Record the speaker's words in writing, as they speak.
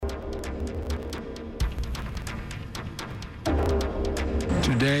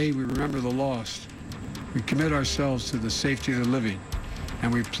Today, we remember the lost. We commit ourselves to the safety of the living,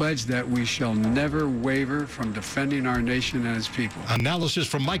 and we pledge that we shall never waver from defending our nation and its people. Analysis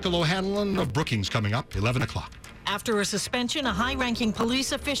from Michael O'Hanlon of Brookings coming up, 11 o'clock. After a suspension, a high-ranking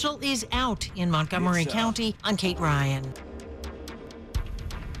police official is out in Montgomery County. I'm Kate Ryan.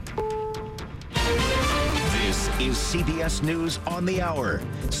 This is CBS News on the Hour,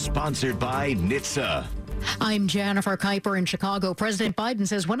 sponsored by NHTSA. I'm Jennifer Kuiper in Chicago. President Biden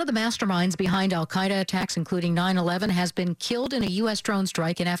says one of the masterminds behind al-Qaeda attacks, including 9/11, has been killed in a U.S. drone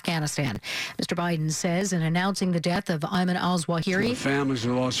strike in Afghanistan. Mr. Biden says in announcing the death of Ayman al-Zawahiri. The families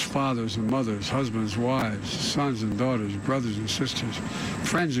who lost fathers and mothers, husbands, wives, sons and daughters, brothers and sisters,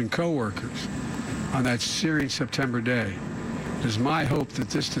 friends and co-workers on that searing September day. It is my hope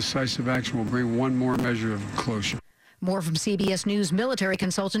that this decisive action will bring one more measure of closure. More from CBS News military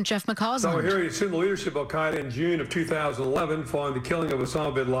consultant Jeff McCausland. Zawahiri assumed the leadership of al-Qaeda in June of 2011 following the killing of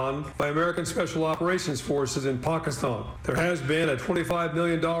Osama bin Laden by American Special Operations Forces in Pakistan. There has been a $25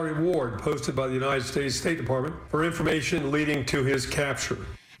 million reward posted by the United States State Department for information leading to his capture.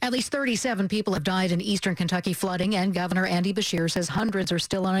 At least 37 people have died in eastern Kentucky flooding, and Governor Andy Beshear says hundreds are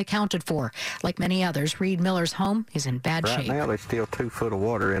still unaccounted for. Like many others, Reed Miller's home is in bad shape. Right now, there's still 2 foot of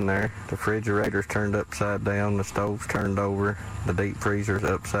water in there. The refrigerator's turned upside down, the stove's turned over, the deep freezer's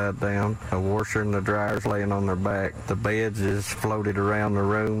upside down, the washer and the dryer's laying on their back. The beds is floated around the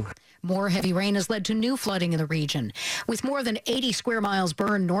room. More heavy rain has led to new flooding in the region. With more than 80 square miles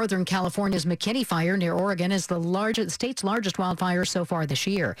burned, Northern California's McKinney Fire near Oregon is the state's largest wildfire so far this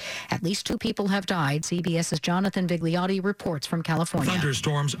year. At least 2 people have died. CBS's Jonathan Vigliotti reports from California.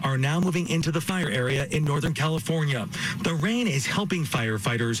 Thunderstorms are now moving into the fire area in Northern California. The rain is helping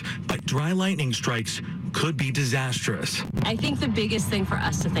firefighters, but dry lightning strikes could be disastrous. I think the biggest thing for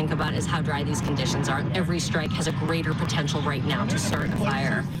us to think about is how dry these conditions are. Every strike has a greater potential right now to start a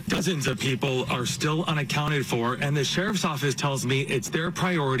fire. Dozens of people are still unaccounted for, and the sheriff's office tells me it's their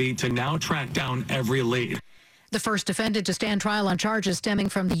priority to now track down every lead. The first defendant to stand trial on charges stemming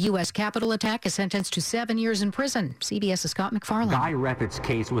from the U.S. Capitol attack is sentenced to 7 years in prison. CBS's Scott McFarland. Guy Reffitt's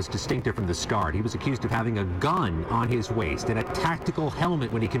case was distinctive from the start. He was accused of having a gun on his waist and a tactical helmet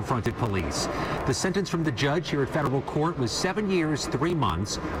when he confronted police. The sentence from the judge here at federal court was 7 years, 3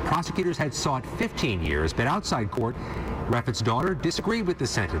 months. Prosecutors had sought 15 years, but outside court, Reffitt's daughter disagreed with the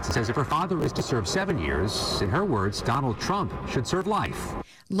sentence and says if her father is to serve 7 years, in her words, Donald Trump should serve life.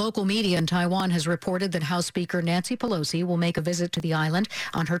 Local media in Taiwan has reported that House Speaker Nancy Pelosi will make a visit to the island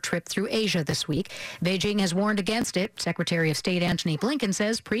on her trip through Asia this week. Beijing has warned against it. Secretary of State Antony Blinken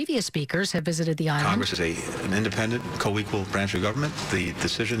says previous speakers have visited the island. Congress is an independent, co-equal branch of government. The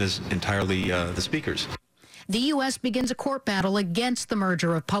decision is entirely the Speaker's. The U.S. begins a court battle against the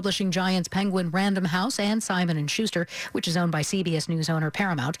merger of publishing giants Penguin Random House and Simon & Schuster, which is owned by CBS News owner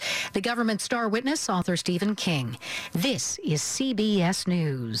Paramount. The government star witness, author Stephen King. This is CBS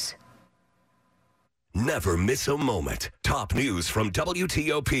News. Never miss a moment. Top news from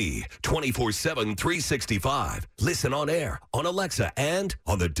WTOP. 24/7, 365. Listen on air, on Alexa, and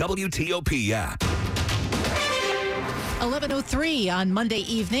on the WTOP app. 11:03 on Monday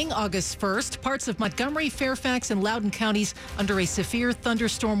evening, August 1st. Parts of Montgomery, Fairfax, and Loudoun counties under a severe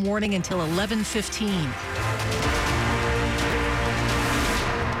thunderstorm warning until 11:15.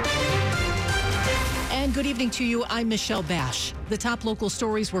 And good evening to you. I'm Michelle Bash. The top local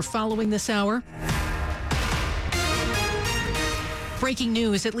stories we're following this hour. Breaking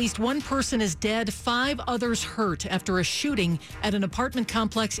news, at least 1 person is dead, 5 others hurt after a shooting at an apartment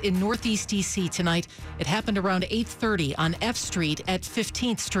complex in Northeast D.C. tonight. It happened around 8:30 on F Street at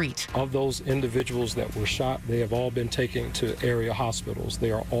 15th Street. Of those individuals that were shot, they have all been taken to area hospitals.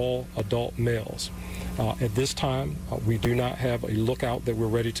 They are all adult males. At this time, we do not have a lookout that we're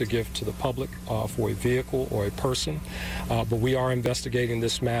ready to give to the public for a vehicle or a person, but we are investigating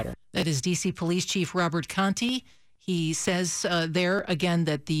this matter. That is D.C. Police Chief Robert Conti. He says there again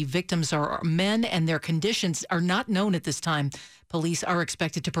that the victims are men and their conditions are not known at this time. Police are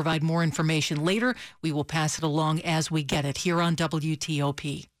expected to provide more information later. We will pass it along as we get it here on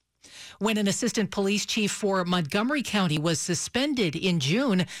WTOP. When an assistant police chief for Montgomery County was suspended in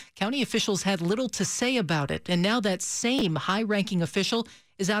June, county officials had little to say about it. And now that same high-ranking official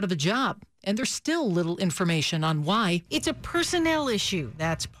is out of a job. And there's still little information on why. It's a personnel issue.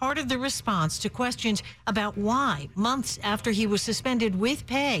 That's part of the response to questions about why, months after he was suspended with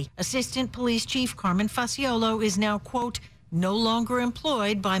pay, Assistant Police Chief Carmen Faciolo is now, quote, no longer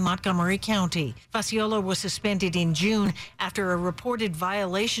employed by Montgomery County. Fasciolo was suspended in June after a reported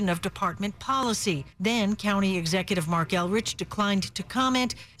violation of department policy. Then County Executive Mark Elrich declined to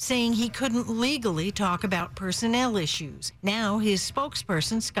comment, saying he couldn't legally talk about personnel issues. Now his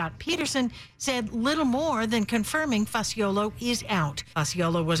spokesperson, Scott Peterson, said little more than confirming Fasciolo is out.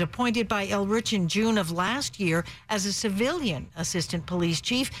 Fasciolo was appointed by Elrich in June of last year as a civilian assistant police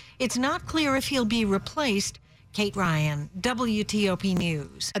chief. It's not clear if he'll be replaced. Kate Ryan, WTOP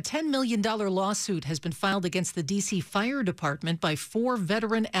News. A $10 million lawsuit has been filed against the D.C. Fire Department by 4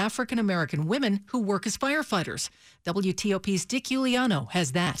 veteran African-American women who work as firefighters. WTOP's Dick Uliano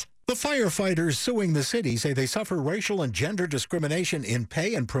has that. The firefighters suing the city say they suffer racial and gender discrimination in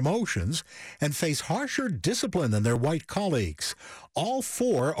pay and promotions and face harsher discipline than their white colleagues. All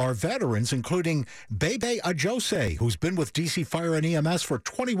 4 are veterans, including Bebe Ajose, who's been with D.C. Fire and EMS for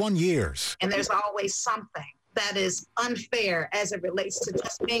 21 years. And there's always something that is unfair as it relates to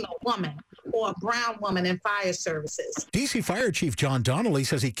just being a woman or a brown woman in fire services. D.C. Fire Chief John Donnelly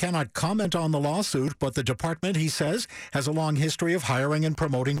says he cannot comment on the lawsuit, but the department, he says, has a long history of hiring and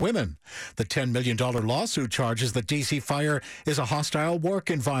promoting women. The $10 million lawsuit charges that D.C. Fire is a hostile work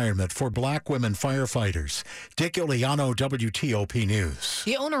environment for black women firefighters. Dick Uliano, WTOP News.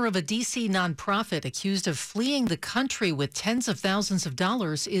 The owner of a D.C. nonprofit accused of fleeing the country with tens of thousands of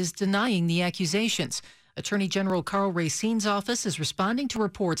dollars is denying the accusations. Attorney General Carl Racine's office is responding to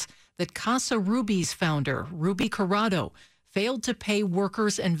reports that Casa Ruby's founder, Ruby Corrado, failed to pay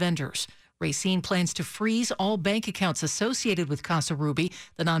workers and vendors. Racine plans to freeze all bank accounts associated with Casa Ruby,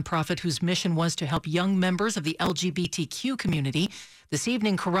 the nonprofit whose mission was to help young members of the LGBTQ community. This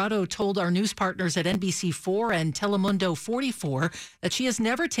evening, Corrado told our news partners at NBC4 and Telemundo 44 that she has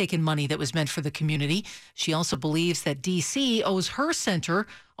never taken money that was meant for the community. She also believes that D.C. owes her center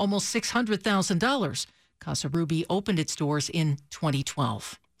almost $600,000. Casa Ruby opened its doors in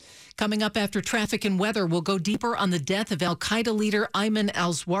 2012. Coming up after traffic and weather, we'll go deeper on the death of al-Qaeda leader Ayman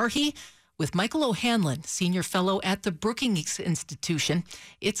al-Zawahiri with Michael O'Hanlon, senior fellow at the Brookings Institution.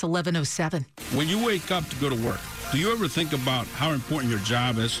 It's 11:07. When you wake up to go to work, do you ever think about how important your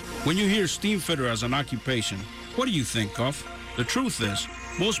job is? When you hear steam fitter as an occupation, what do you think of? The truth is,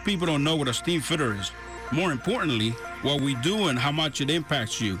 most people don't know what a steam fitter is. More importantly, what we do and how much it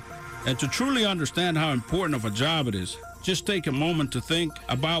impacts you. And to truly understand how important of a job it is, just take a moment to think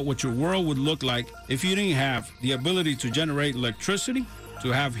about what your world would look like if you didn't have the ability to generate electricity, to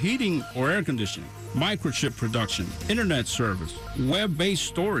have heating or air conditioning, microchip production, internet service, web-based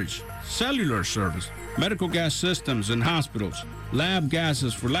storage, cellular service, medical gas systems in hospitals, lab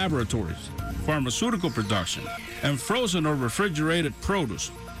gases for laboratories, pharmaceutical production, and frozen or refrigerated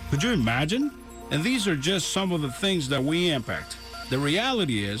produce. Could you imagine? And these are just some of the things that we impact. The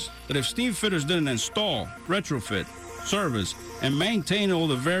reality is that if steam fitters didn't install, retrofit, service, and maintain all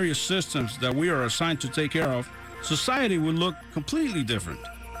the various systems that we are assigned to take care of, society would look completely different.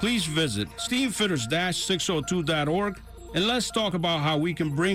 Please visit steamfitters-602.org and let's talk about how we can bring